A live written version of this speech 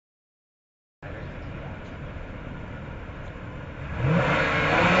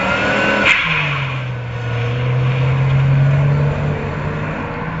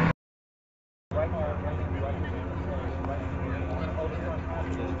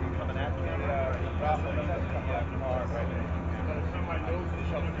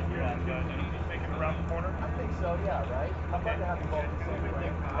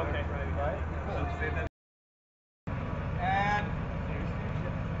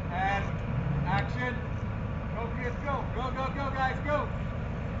let's go. Go, go, go, guys, go.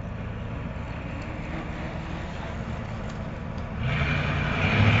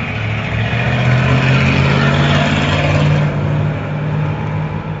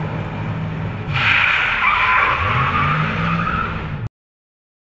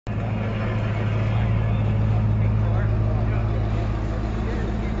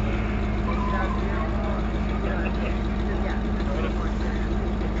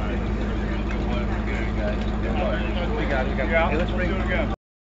 Hey, let's bring it again.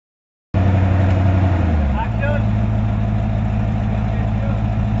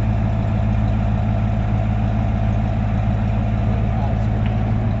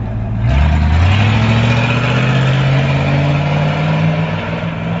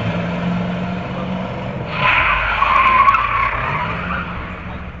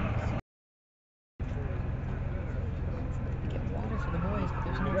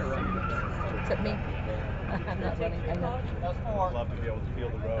 Except me. I'm not running. I know. I'd love to be able to feel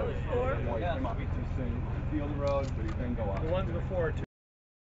the road. Yeah. Come on. Too soon. Feel the road, but you then go up. The ones before are too.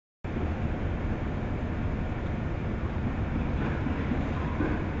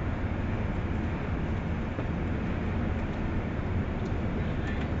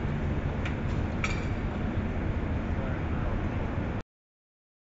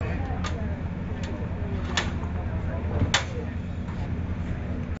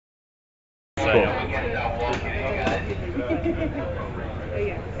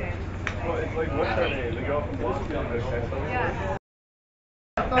 It's like, what's her name? They go from Los Angeles. Yeah.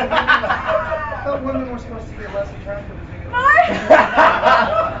 I thought women were supposed to be less attractive as they get older.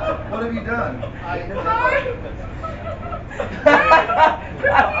 What have you done?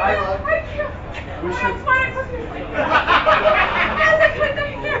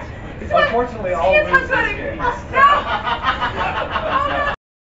 Unfortunately, all lose this game.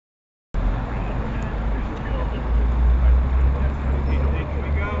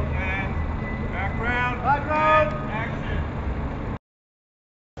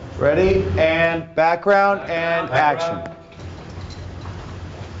 Ready? And background and action.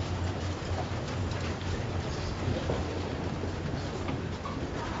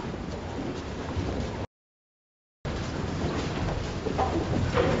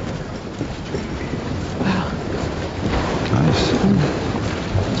 Nice.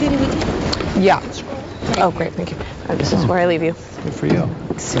 Judy, we did. Yeah. Oh, great. Thank you. This is where I leave you. Good for you.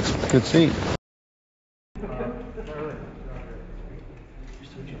 Good seat.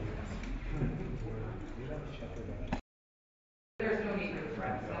 There's no need for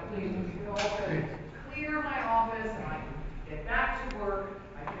threats. Now, please, if you could all clear my office and I can get back to work,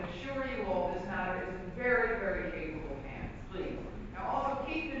 I can assure you all this matter is in very, very capable hands. Please. Now, also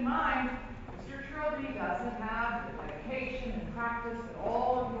keep in mind, Mr. Trilby doesn't have the dedication and practice that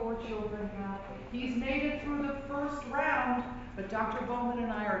all of your children have. He's made it through the first round, but Dr. Bowman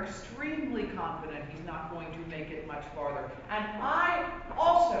and I are extremely confident he's not going to make it much farther. And I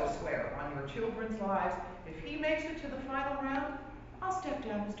also swear on your children's lives, if he makes it to the final round, I'll step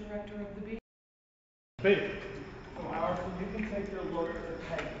down as director of the beach. Pete. Allison, you can take your look at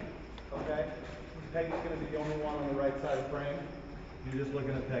Peggy, okay? Peggy's going to be the only one on the right side of the frame. You're just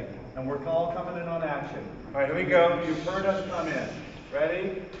looking at Peggy. And we're all coming in on action. All right, here we go. You've heard us come in.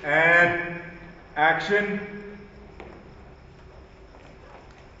 Ready? And action.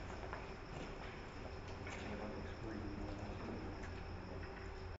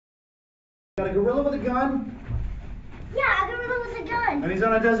 Got a gorilla with a gun? Yeah, a gorilla with a gun. And he's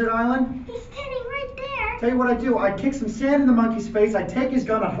on a desert island? He's standing right there. Tell you what I'd do. I'd kick some sand in the monkey's face, I'd take his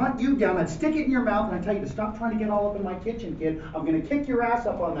gun, I'd hunt you down, I'd stick it in your mouth, and I'd tell you to stop trying to get all up in my kitchen, kid. I'm going to kick your ass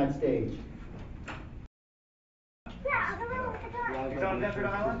up on that stage. Yeah, a gorilla with a gun. He's on a desert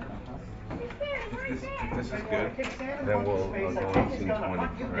island? He's standing right there. This is I'd good. kick sand in the Then monkey's we'll face, go I'd on take his scene gun, I'd 20,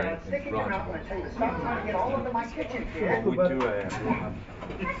 hunt you down, right? I'd stick it in your mouth, and I'd tell you to stop trying to get all up in my kitchen, kid. Well, we do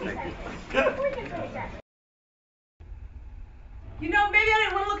We can finish that. You know, maybe I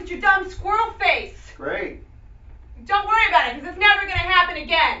didn't want to look at your dumb squirrel face. Great. Don't worry about it, because it's never going to happen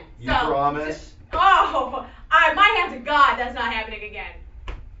again. You promise? Oh, my hand to God, that's not happening again.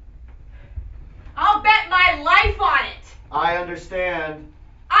 I'll bet my life on it. I understand.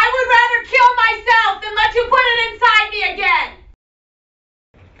 I would rather kill myself than let you put it inside me again.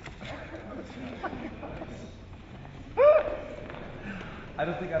 I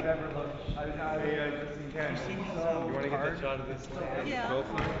don't think I've ever looked. Just in case. You want to get that shot of this? Yeah. Both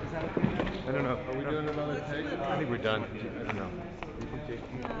of them? Is that okay? I don't know. Are we doing another take? I think we're done. I don't know.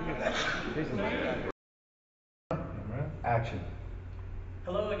 Action.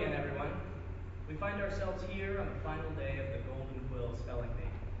 Hello again, everyone. We find ourselves here on the final day of the Golden Quill Spelling Bee.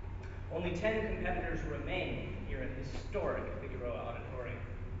 Only 10 competitors remain here here in historic Figueroa Auditorium.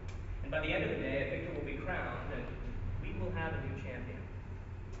 And by the end of the day, a victor will be crowned, and we will have a new champion.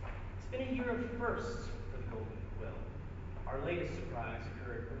 It's been a year of firsts for the Golden Quill. Our latest surprise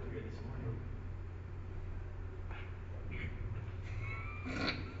occurred earlier this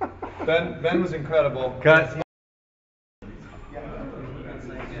morning. Ben was incredible. Cut.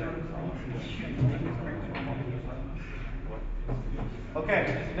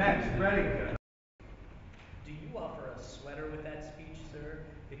 Okay, next, ready? Do you offer a sweater with that speech, sir?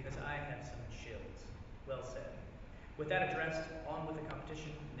 Because I have some chills. Well said. With that addressed, on with the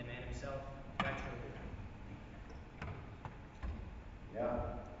competition, and the man himself, Dr. Yeah.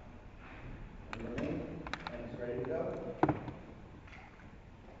 Thanks, ready to go?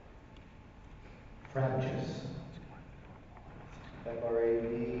 Frabjous.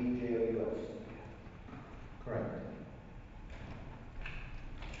 Frabjous. Correct.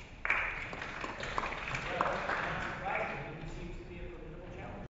 Well, not surprisingly, he seems to be a formidable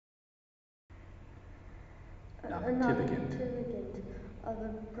challenger. Noctivigant.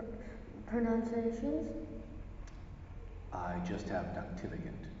 Other pronunciations? I just have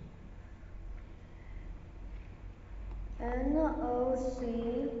noctivigant. Noctivigant.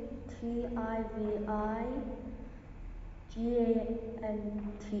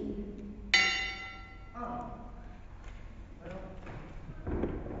 Oh. Well.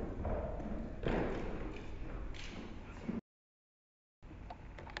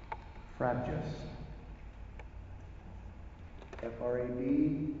 Frabjous.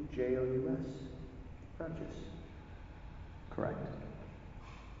 Frabjous. Frabjous. Correct.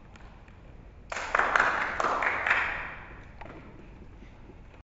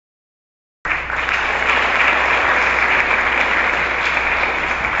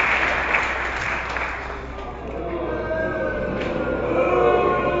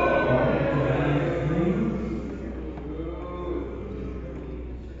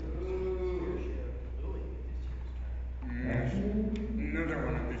 Another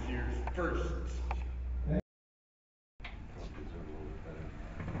one of this year's firsts.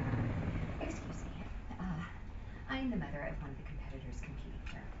 Excuse me. I'm the mother of one of the competitors competing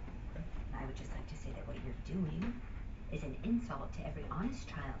here. And I would just like to say that what you're doing is an insult to every honest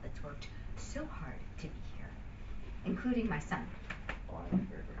child that's worked so hard to be here, including my son.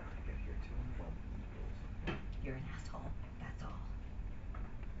 You're an asshole, that's all.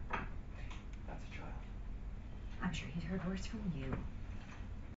 That's a child. I'm sure he'd heard worse from you.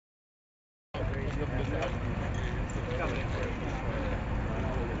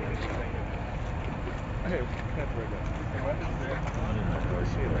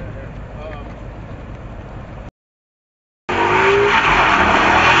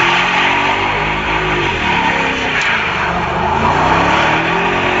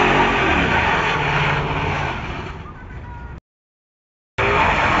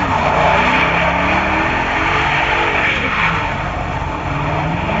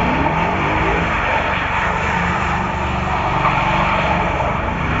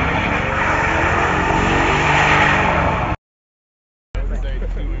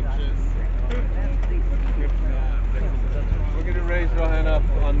 We're going to raise your hand up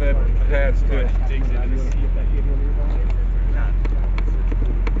on the pads too.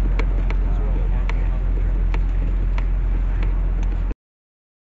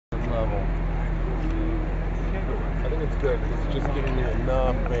 Level. I think it's good. It's just giving you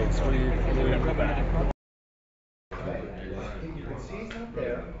enough base. What do you go back? You can see it's not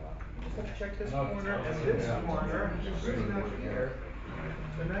there. Just have to check this corner and this corner. It's really not here.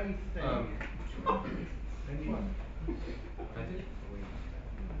 So now you think. And you.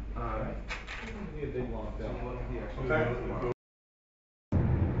 Right? It's going to be a big long film. Okay.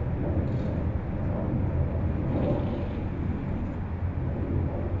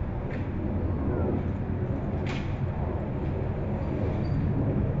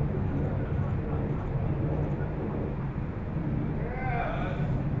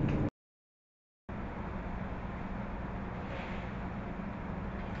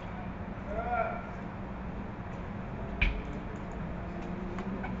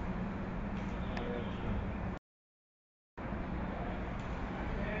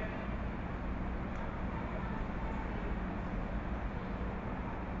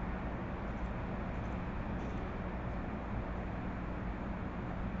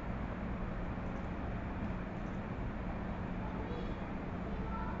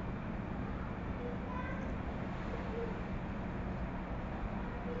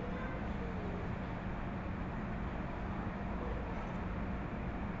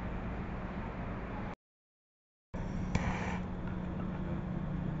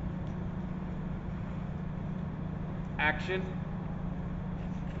 action.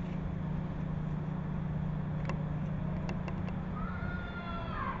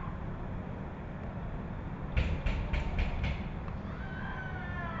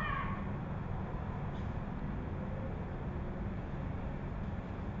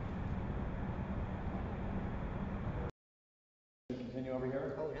 Continue over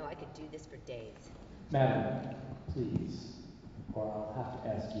here. Oh no, I could do this for days. Madam, please, or I'll have to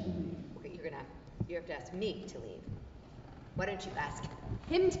ask you to leave. Okay, you have to ask me to leave. Why don't you ask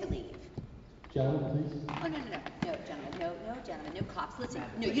him to leave? Gentlemen, please. Oh, no, gentlemen, no cops. Listen,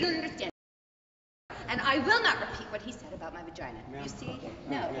 no, you don't understand. And I will not repeat what he said about my vagina. You see?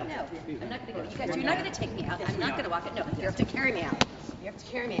 No, I'm not gonna go. You guys, you're not gonna take me out. I'm not gonna walk it. No, you have to carry me out. You have to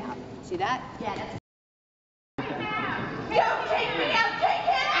carry me out. See that? Yeah, that's. Don't take me out! Take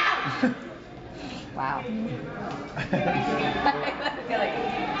him out! Wow.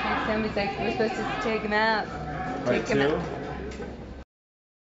 Somebody's like, we're supposed to take him out. Right, Take him two. out.